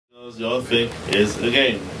The other thing is,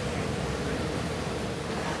 again,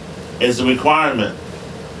 it's a requirement.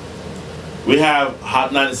 We have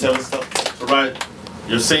Hot 97 stuff to write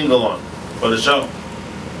your single on for the show.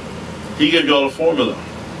 He gave you all the formula.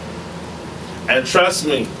 And trust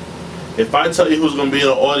me, if I tell you who's going to be in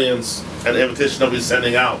the audience and the invitation that we're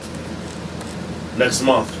sending out next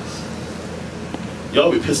month, y'all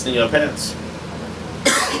be pissing your pants.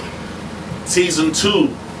 Season 2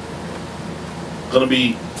 gonna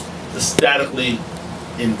be ecstatically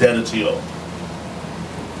indebted to y'all.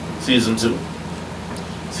 Season 2.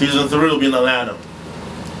 Season 3 will be in Atlanta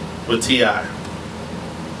with T.I.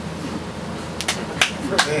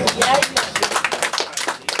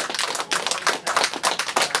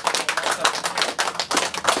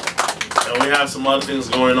 And we have some other things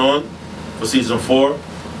going on for season 4.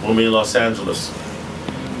 We'll be in Los Angeles.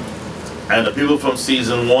 And the people from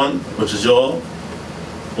season 1, which is y'all,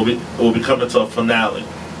 will be coming to a finale.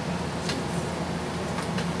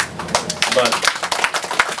 But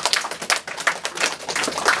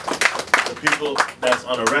the people that's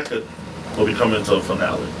on the record will be coming to a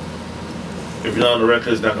finale. If you're not on the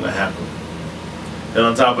record, it's not going to happen. And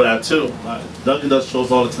on top of that too, Dougie does shows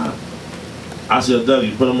all the time. I said,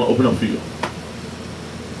 Dougie, put them open up for you.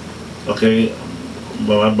 Okay,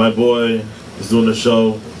 my boy is doing the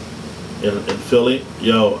show in Philly.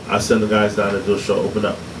 Yo, I send the guys down to do a show, open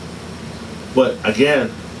up. But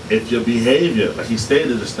again, if your behavior, like he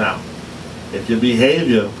stated just now, if your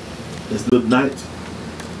behavior is good night,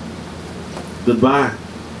 goodbye,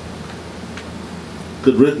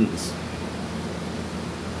 good riddance,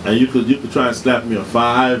 and you could try and slap me a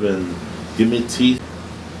 5 and give me teeth,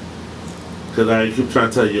 because I keep trying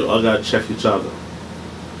to tell you, I gotta check each other,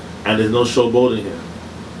 and there's no showboating here.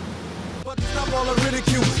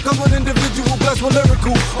 Come an individual blessed with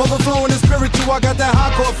lyrical, overflowing in spiritual. I got that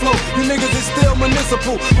hardcore flow. You niggas is still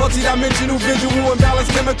municipal, multi-dimensional, visual, imbalanced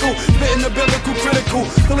chemical, spitting the biblical, critical.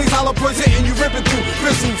 Philly's hollow points hitting you, ripping through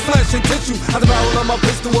gristle, flesh and tissue. At the barrel of my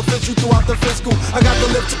pistol, official throughout the fiscal. I got the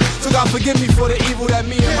lift, so God forgive me for the evil that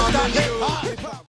me and my men do.